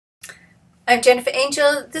I'm Jennifer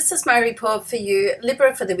Angel. This is my report for you,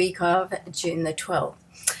 Libra, for the week of June the 12th.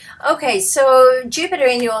 Okay, so Jupiter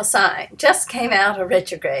in your sign just came out of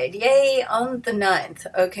retrograde, yay, on the 9th.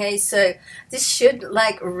 Okay, so this should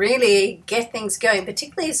really get things going,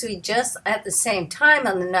 particularly as we just at the same time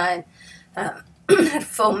on the 9th had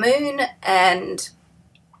full moon, and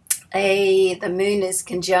the moon is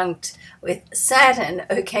conjunct with Saturn.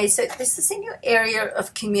 Okay, so this is in your area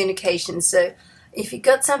of communication. So if you've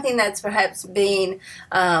got something that's perhaps been,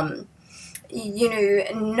 not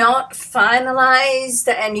finalized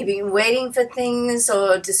and you've been waiting for things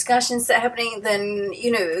or discussions that are happening, then,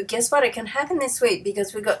 guess what? It can happen this week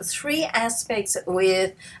because we've got 3 aspects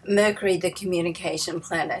with Mercury, the communication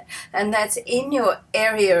planet. And that's in your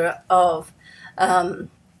area of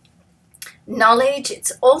knowledge.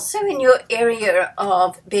 It's also in your area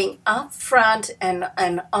of being upfront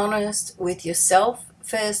and honest with yourself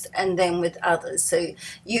first and then with others. So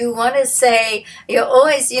you want to say, you're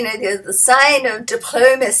always, the sign of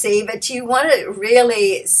diplomacy, but you want to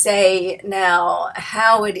really say now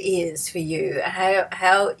how it is for you,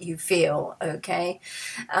 how you feel, okay?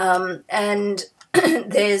 And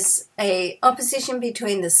there's a opposition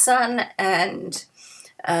between the Sun and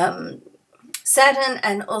Saturn,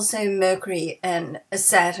 and also Mercury and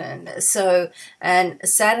Saturn. So, and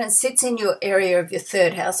Saturn sits in your area of your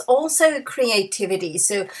 3rd house. Also creativity.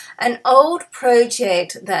 So an old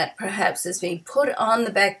project that perhaps has been put on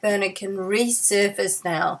the back burner can resurface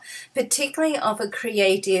now, particularly of a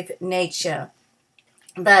creative nature.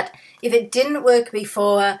 But if it didn't work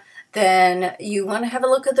before, then you want to have a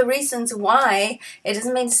look at the reasons why. It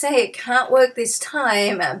doesn't mean to say it can't work this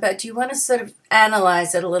time, but you want to sort of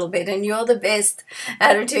analyze it a little bit, and you're the best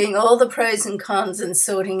at doing all the pros and cons and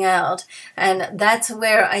sorting out. And that's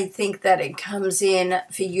where I think that it comes in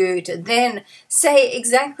for you to then say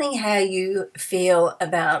exactly how you feel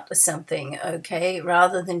about something, okay,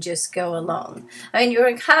 rather than just go along. I mean, you're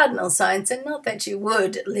a cardinal sign, so not that you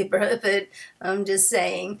would, Libra, but I'm just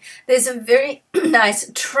saying there's a very nice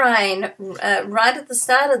trine right at the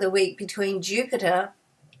start of the week between Jupiter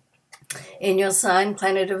in your sign,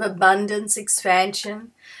 planet of abundance,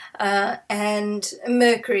 expansion, and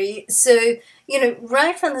Mercury. So,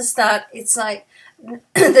 right from the start, it's like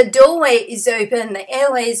the doorway is open, the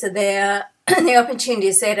airways are there, and the opportunity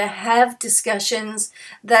is there to have discussions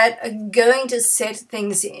that are going to set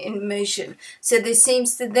things in motion. So there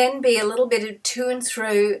seems to then be a little bit of to and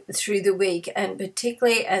through the week, and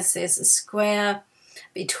particularly as there's a square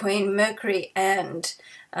between Mercury and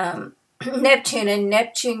Neptune, and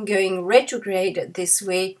Neptune going retrograde this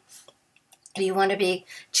week. You want to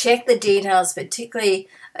check the details, particularly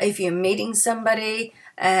if you're meeting somebody,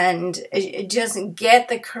 and just get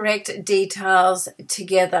the correct details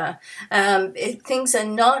together. Things are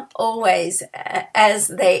not always as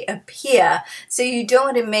they appear, so you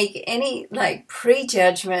don't want to make any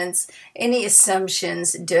prejudgments, any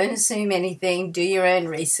assumptions. Don't assume anything. Do your own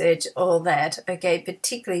research, all that, okay,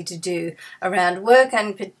 particularly to do around work,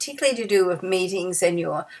 and particularly to do with meetings and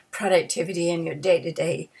your productivity and your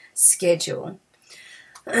day-to-day schedule.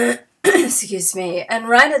 Excuse me. And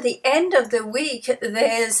right at the end of the week,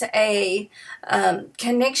 there's a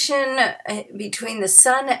connection between the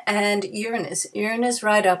Sun and Uranus. Uranus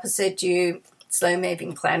right opposite you,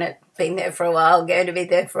 slow-moving planet, been there for a while, going to be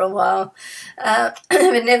there for a while. But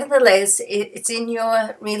nevertheless, it's in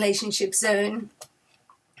your relationship zone,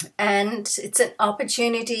 and it's an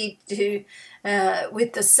opportunity to,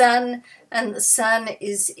 with the Sun, and the Sun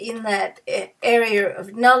is in that area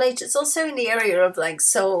of knowledge. It's also in the area of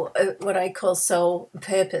soul, what I call soul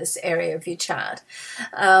purpose area of your chart.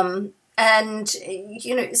 So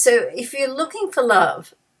if you're looking for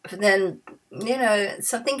love, then,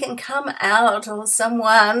 something can come out, or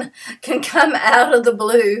someone can come out of the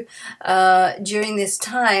blue during this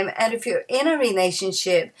time. And if you're in a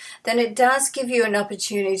relationship, then it does give you an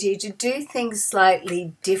opportunity to do things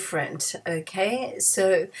slightly different, okay?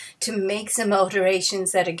 So to make some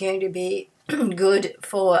alterations that are going to be good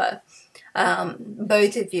for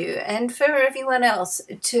both of you and for everyone else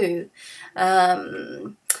too.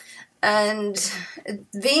 And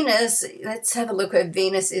Venus, let's have a look where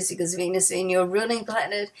Venus is, because Venus in your ruling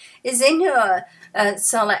planet is in your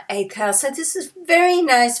solar 8th house. So this is very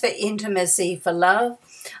nice for intimacy, for love.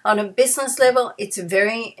 On a business level, it's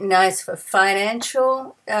very nice for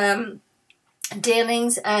financial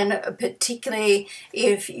dealings, and particularly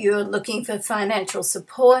if you're looking for financial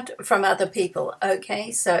support from other people.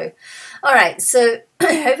 Okay, so all right, so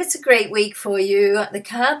I hope it's a great week for you. The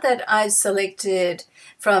card that I've selected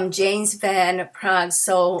from James Van Prague's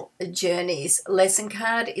Soul Journeys lesson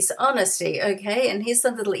card is honesty. Okay, and here's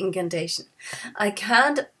the little incantation: I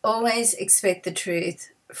can't always expect the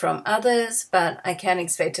truth from others, but I can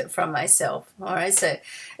expect it from myself. All right, so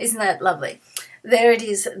isn't that lovely? There it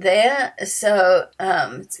is there. So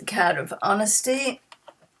it's a card of honesty.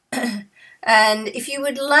 And if you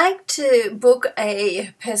would like to book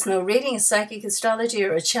a personal reading, a psychic astrology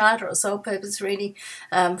or a chart or a soul purpose reading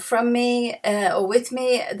from me or with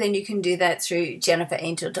me, then you can do that through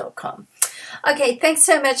jenniferangel.com. Okay, thanks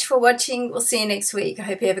so much for watching. We'll see you next week. I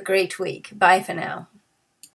hope you have a great week. Bye for now.